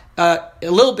 Now, a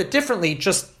little bit differently,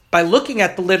 just by looking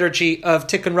at the liturgy of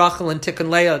Tikkun Rachel and Tikkun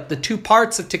Leah, the two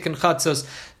parts of Tikkun Chatzos,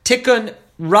 Tikkun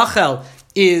Rachel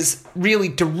is really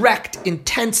direct,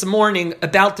 intense mourning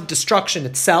about the destruction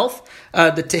itself.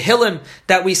 The Tehillim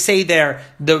that we say there,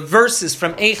 the verses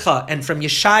from Eicha and from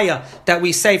Yeshaya that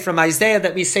we say, from Isaiah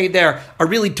that we say there, are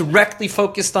really directly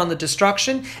focused on the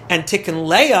destruction. And Tikkun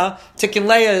Leah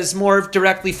is more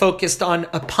directly focused on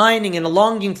a pining and a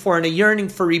longing for and a yearning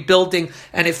for rebuilding.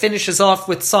 And it finishes off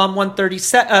with Psalm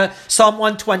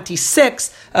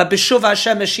 126, B'shuv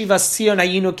Hashem Eshivas Tzion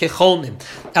Ayinu Kecholnim.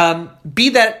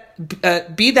 Be that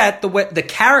the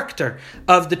character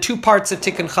of the two parts of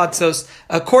Tikkun Chatzos,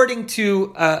 according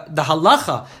to the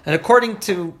halacha and according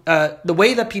to the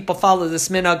way that people follow this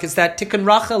minhag, is that Tikkun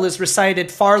Rachel is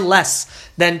recited far less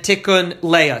than Tikkun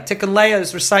Leah. Tikkun Leah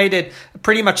is recited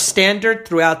pretty much standard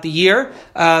throughout the year,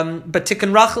 but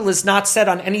Tikkun Rachel is not said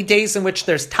on any days in which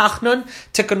there's Tachnun.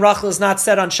 Tikkun Rachel is not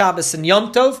said on Shabbos and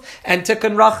Yom Tov, and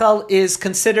Tikkun Rachel is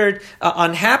considered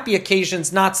on happy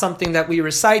occasions not something that we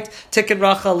recite. Tikkun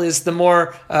Rachel is the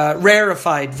more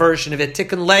rarefied version of it.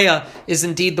 Tikkun Leah is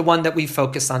indeed the one that we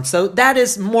focus on. So that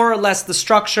is more or less the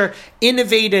structure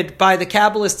innovated by the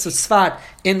Kabbalists of Tzfat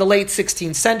in the late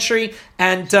 16th century,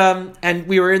 and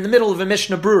we were in the middle of a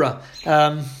Mishnah Brura.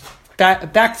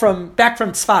 Back from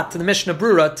Tzfat to the Mishnah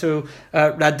Brura to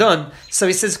Radun. So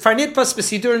he says, Kfarnitpas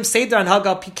b'sidurim seder an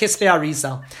hagal pi kisvei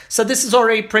Arizal. So this is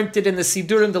already printed in the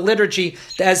Sidurim, the liturgy,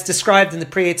 as described in the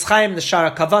Pri Etz Chaim, the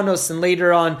Shara Kavanos, and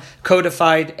later on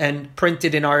codified and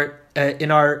printed in our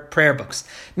prayer books.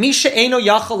 Misha eno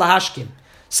yachol lahashkim.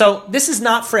 So this is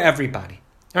not for everybody.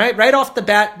 All right, off the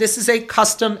bat, this is a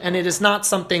custom, and it is not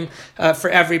something for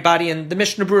everybody, and the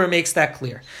Mishnah Brura makes that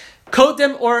clear.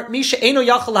 Kodem or Misha Eno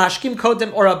Yachal Hashkim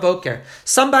Kodem or Aboker.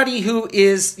 Somebody who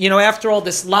is, after all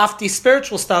this lofty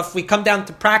spiritual stuff, we come down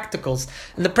to practicals.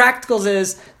 And the practicals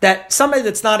is that somebody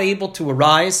that's not able to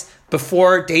arise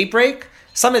before daybreak,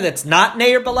 somebody that's not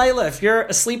Neir Balayla, if you're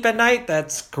asleep at night,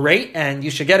 that's great, and you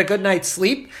should get a good night's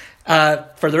sleep.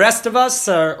 For the rest of us,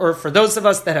 or for those of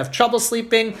us that have trouble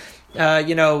sleeping,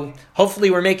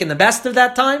 hopefully we're making the best of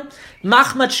that time.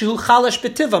 Machmat shehu chalash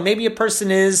b'tiva. Maybe a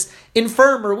person is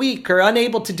infirm or weak or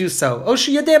unable to do so.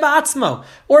 Oshi yadeh ba'atzmo.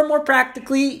 Or more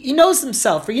practically, he knows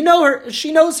himself, or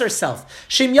she knows herself.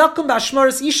 Shem yakum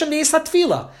b'ashmaris isham neis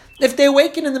hatfila. If they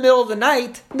awaken in the middle of the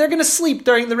night, they're going to sleep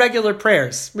during the regular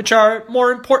prayers, which are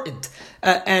more important.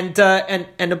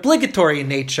 and obligatory in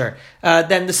nature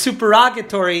than the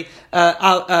supererogatory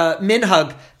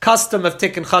minhag custom of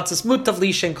tikkun chatzos mutav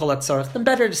lishen kol hatzorach. Then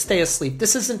better to stay asleep.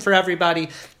 This isn't for everybody.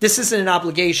 This isn't an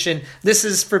obligation. This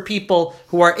is for people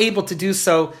who are able to do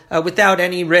so without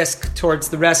any risk towards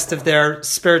the rest of their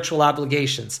spiritual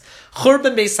obligations.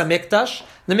 Churban Beis Hamikdash.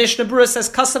 The Mishnah Berurah says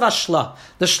Kasav Shla.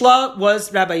 The Shla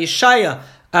was Rabbi Yeshaya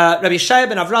ben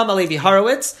Avraham Alevi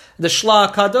Horowitz, the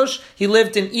Shla Kadosh. He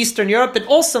lived in Eastern Europe and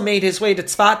also made his way to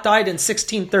Tzfat, died in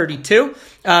 1632.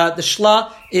 The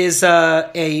Shla is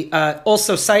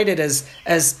also cited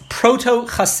as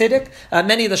proto-Hasidic.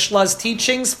 Many of the Shla's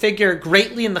teachings figure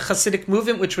greatly in the Hasidic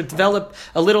movement, which would develop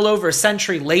a little over a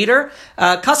century later.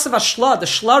 Kasav Shla, the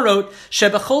Shla wrote,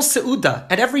 Shebechol Seuda,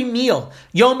 at every meal,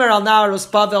 Yomer al Na'aros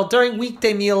Bavel, during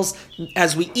weekday meals,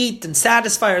 as we eat and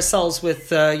satisfy ourselves with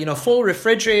full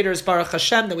refrigerators, Baruch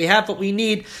Hashem, that we have what we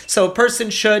need. So a person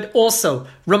should also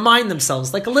remind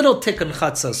themselves, like a little tikkun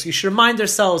chatzos. You should remind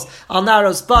ourselves, Al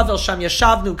Na'aros Bavel, Sham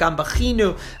Yashavnu, Gam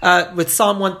Bachinu, with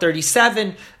Psalm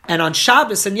 137. And on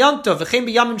Shabbos and Yom Tov,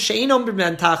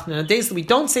 on days that we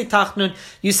don't say Tachnun,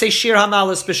 you say Shir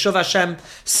Hamalos B'Shuv Hashem,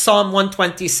 Psalm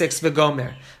 126,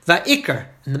 V'Gomer. Va'ikar,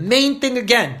 and the main thing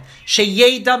again,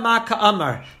 Sheyeda Ma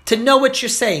Ka'amar, to know what you're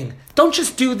saying. Don't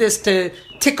just do this to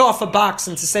tick off a box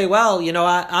and to say, well,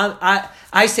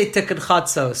 I say Tikkun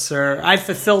Chatzos, or I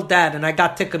fulfilled that and I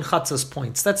got Tikkun Chatzos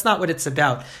points. That's not what it's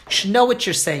about. You should know what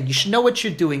you're saying. You should know what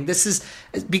you're doing. This is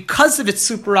because of its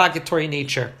supererogatory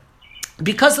nature.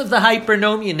 Because of the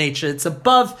hypernomian nature, it's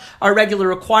above our regular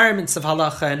requirements of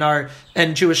halacha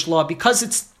and Jewish law. Because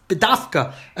it's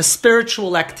b'dafka, a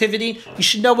spiritual activity, you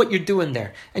should know what you're doing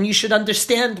there, and you should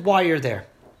understand why you're there.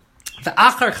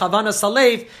 V'achar chavanas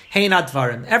halev hein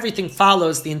advarim. Everything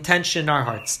follows the intention in our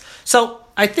hearts. So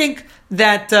I think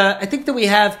that we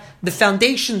have the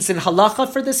foundations in halacha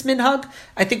for this minhag.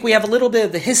 I think we have a little bit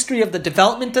of the history of the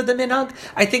development of the minhag.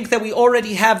 I think that we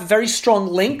already have a very strong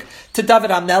link to David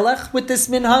HaMelech with this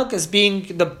minhag as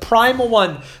being the primal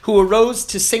one who arose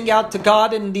to sing out to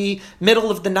God in the middle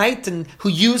of the night and who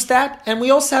used that. And we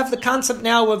also have the concept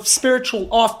now of spiritual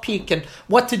off-peak and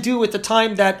what to do at the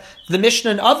time that the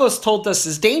Mishnah and Avos told us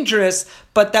is dangerous,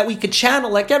 but that we could channel,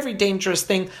 like every dangerous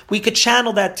thing, we could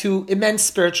channel that to immense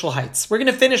spiritual heights. We're going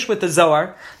to finish with the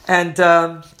Zohar, and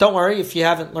don't worry if you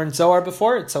haven't learned Zohar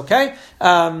before, it's okay.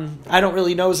 I don't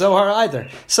really know Zohar either.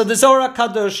 So the Zohar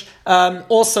HaKadosh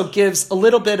also gives a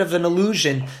little bit of an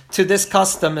allusion to this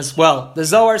custom as well. The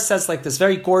Zohar says like this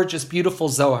very gorgeous, beautiful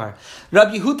Zohar.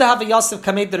 Rabbi Yehuda Hava Yosef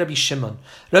Kamed Rabbi Shimon.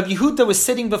 Rabbi Yehuda was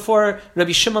sitting before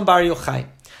Rabbi Shimon Bar Yochai.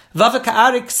 Vava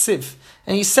Ka'arik Siv.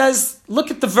 And he says, look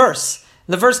at the verse.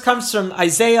 The verse comes from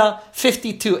Isaiah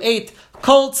 52:8.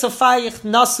 Kol tzafayich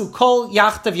nasu kol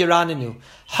yachtav yiranenu.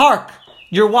 Hark,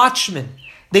 your watchmen.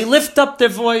 They lift up their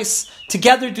voice.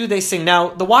 Together do they sing. Now,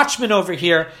 the watchman over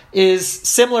here is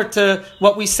similar to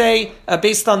what we say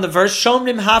based on the verse.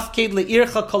 Shomrim hafked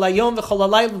le'ircha kol hayom v'chol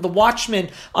halayla. The watchman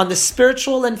on the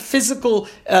spiritual and physical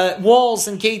walls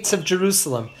and gates of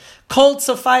Jerusalem. Kol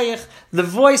tzofayich, the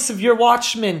voice of your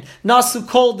watchmen, nasu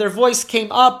kol, their voice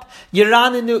came up,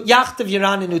 yiranenu, yachtav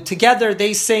yiranenu, together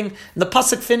they sing, and the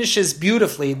pasuk finishes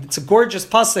beautifully, it's a gorgeous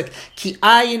pasuk, ki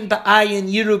ayin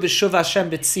ba'ayin yiru b'shuv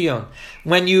Hashem b'tzion.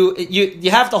 When you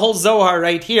have the whole Zohar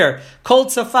right here, kol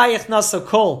tzofayich nasu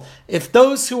kol, if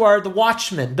those who are the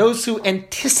watchmen, those who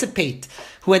anticipate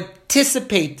the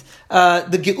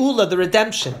geula, the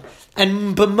redemption,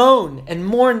 and bemoan and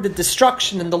mourn the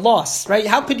destruction and the loss, right?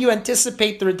 How could you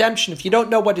anticipate the redemption if you don't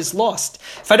know what is lost?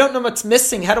 If I don't know what's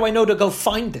missing, how do I know to go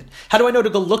find it? How do I know to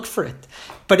go look for it?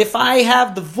 But if I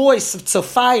have the voice of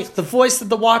Tzofayich, the voice of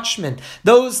the watchman,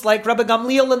 those like Rabbi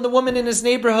Gamliel and the woman in his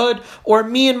neighborhood, or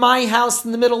me in my house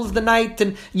in the middle of the night,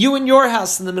 and you in your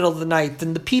house in the middle of the night,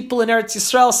 and the people in Eretz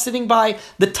Yisrael sitting by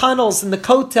the tunnels and the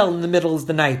kotel in the middle of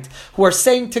the night, who are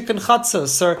saying Tikkun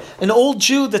Chatzos, or an old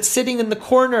Jew that's sitting in the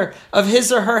corner of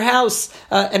his or her house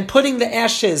and putting the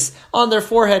ashes on their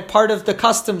forehead, part of the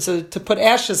custom to put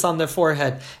ashes on their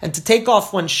forehead, and to take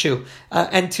off one shoe,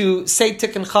 and to say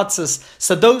Tikkun Chatzos.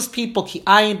 So those people, ki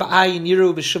ayin ba'ayin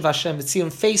yiru b'shuv Hashem, see them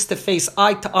face to face,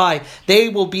 eye to eye, they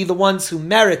will be the ones who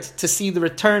merit to see the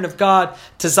return of God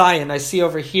to Zion. I see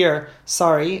over here,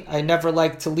 sorry, I never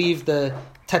like to leave the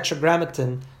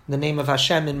tetragrammaton, the name of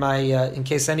Hashem in my, in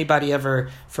case anybody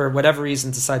ever, for whatever reason,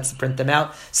 decides to print them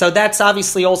out. So that's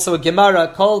obviously also a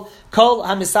Gemara. Kol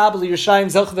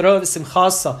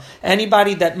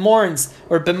Anybody that mourns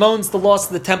or bemoans the loss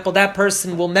of the temple, that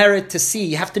person will merit to see.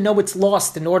 You have to know it's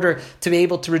lost in order to be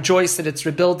able to rejoice that it's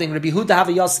rebuilding. Rabbi Huda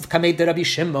Hava Yosef Kamed de Rabbi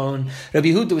Shimon. Rabbi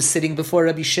Huda was sitting before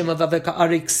Rabbi Shimon Vaveka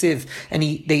Arik Siv, and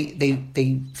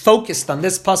they focused on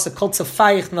this pasuk called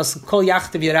Tzafayich Nas Kol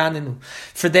Yachtav Yeranenu.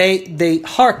 For they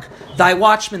hark thy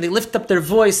watchmen, they lift up their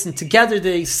voice, and together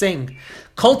they sing.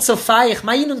 Kol Tzafayich,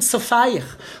 Ma'inun Tzafayich.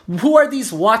 Who are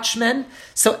these watchmen?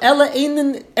 So Ella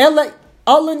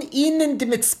Allen inen de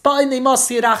mitzpah ne'mas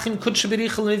yirachim kudshe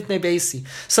berichel livnei beisi.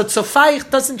 So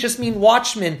tzofayich doesn't just mean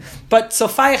watchman, but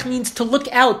tzofayich means to look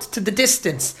out to the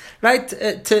distance, right?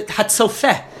 To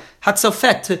hatzofeh,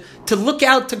 to look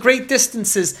out to great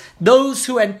distances. Those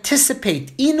who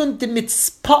anticipate, inun de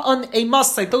mitzpah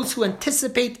emasai, those who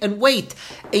anticipate and wait.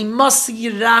 Emas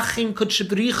yirachim kudshe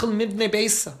berichel livnei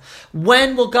beisa.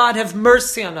 When will God have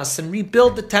mercy on us and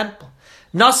rebuild the temple?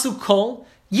 Nasu kol.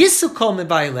 Yisukol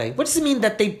mebaile. What does it mean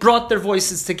that they brought their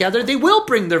voices together? They will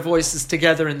bring their voices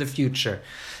together in the future.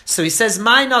 So he says,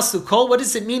 "My nasukol." What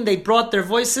does it mean they brought their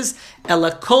voices?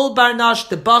 Ela kol barnash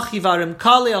debachi varim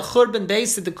kali al churban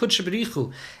beis de kudshe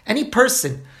berichu. Any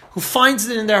person who finds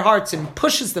it in their hearts and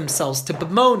pushes themselves to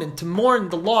bemoan and to mourn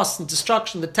the loss and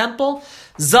destruction of the temple,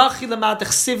 zachi lemadich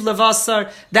siv levasar.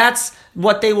 That's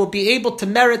what they will be able to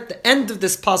merit. The end of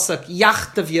this pasuk,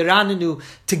 yachtav yeranenu.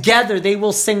 Together they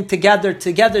will sing together.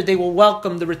 Together they will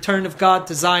welcome the return of God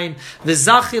to Zion.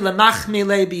 V'zachi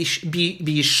lemachmile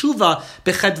b'yeshuva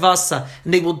b'chedvasa,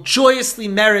 and they will joyously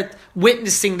merit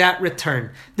witnessing that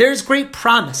return. There's great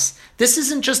promise. This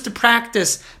isn't just a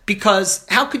practice because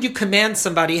how could you command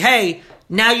somebody, hey,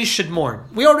 now you should mourn?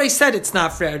 We already said it's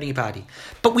not for anybody.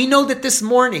 But we know that this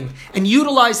mourning and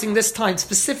utilizing this time,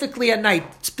 specifically at night,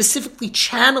 specifically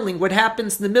channeling what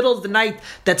happens in the middle of the night,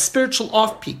 that spiritual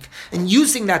off-peak, and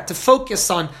using that to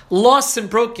focus on loss and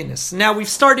brokenness. Now we've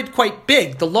started quite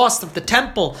big, the loss of the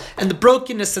temple and the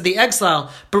brokenness of the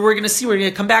exile, but we're going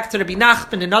to come back to Rabbi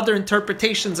Nachman and other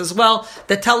interpretations as well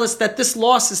that tell us that this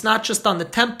loss is not just on the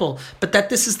temple, but that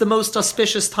this is the most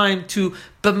auspicious time to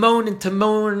bemoan and to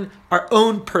mourn our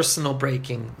own personal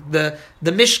breaking. The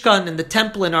Mishkan and the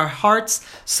temple in our hearts.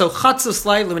 So Chatzos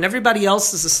Laila, when everybody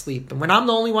else is asleep, and when I'm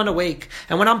the only one awake,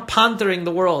 and when I'm pondering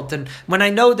the world, and when I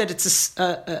know that it's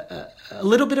a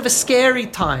little bit of a scary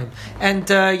time, and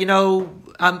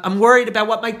I'm worried about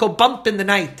what might go bump in the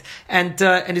night, and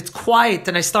it's quiet,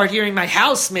 and I start hearing my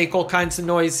house make all kinds of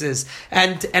noises,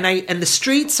 and the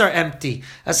streets are empty.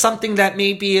 Something that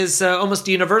maybe is almost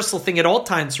a universal thing at all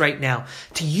times right now.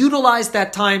 To utilize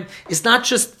that time is not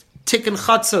just Tikkun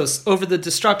Chatzos over the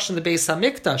destruction of the Beis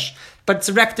HaMikdash, but it's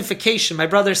a rectification. My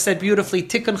brother said beautifully,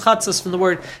 Tikkun Chatzos from the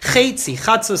word Chetzi.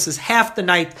 Chatzos is half the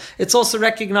night. It's also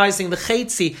recognizing the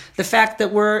Chetzi, the fact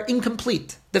that we're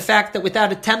incomplete. The fact that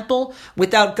without a temple,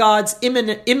 without God's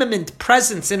imminent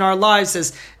presence in our lives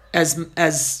as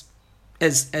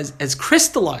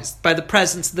crystallized by the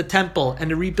presence of the temple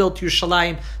and a rebuilt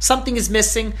Yerushalayim, something is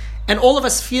missing, and all of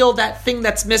us feel that thing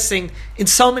that's missing in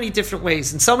so many different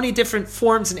ways, in so many different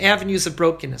forms and avenues of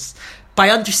brokenness. By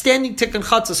understanding Tikkun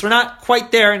Chatzos, we're not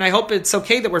quite there, and I hope it's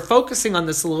okay that we're focusing on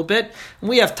this a little bit, and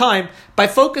we have time. By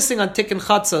focusing on Tikkun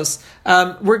Chatzos,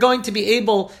 we're going to be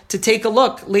able to take a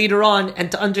look later on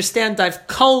and to understand I've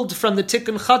culled from the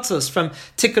Tikkun Chatzos, from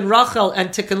Tikkun Rachel and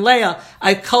Tikkun Leah,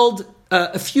 I've culled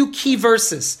a few key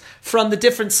verses from the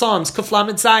different Psalms, Kuf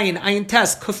Lamed Zayin, Ayin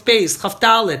Tes, Kuf Beis, Chaf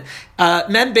Dalet,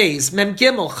 Mem Beis, Mem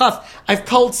Gimel, Chaf. I've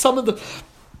culled some of the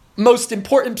most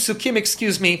important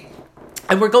psukim,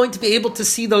 and we're going to be able to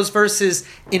see those verses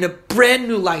in a brand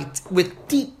new light with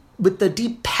the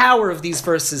deep power of these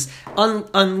verses,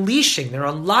 they're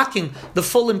unlocking the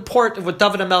full import of what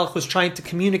David HaMelech was trying to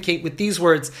communicate with these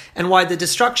words, and why the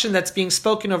destruction that's being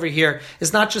spoken over here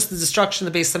is not just the destruction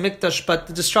of the Beis HaMikdash, but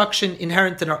the destruction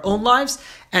inherent in our own lives,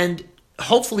 and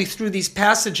hopefully through these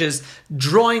passages,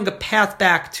 drawing the path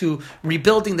back to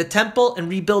rebuilding the temple and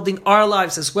rebuilding our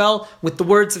lives as well with the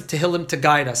words of Tehillim to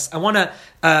guide us. I want to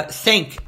thank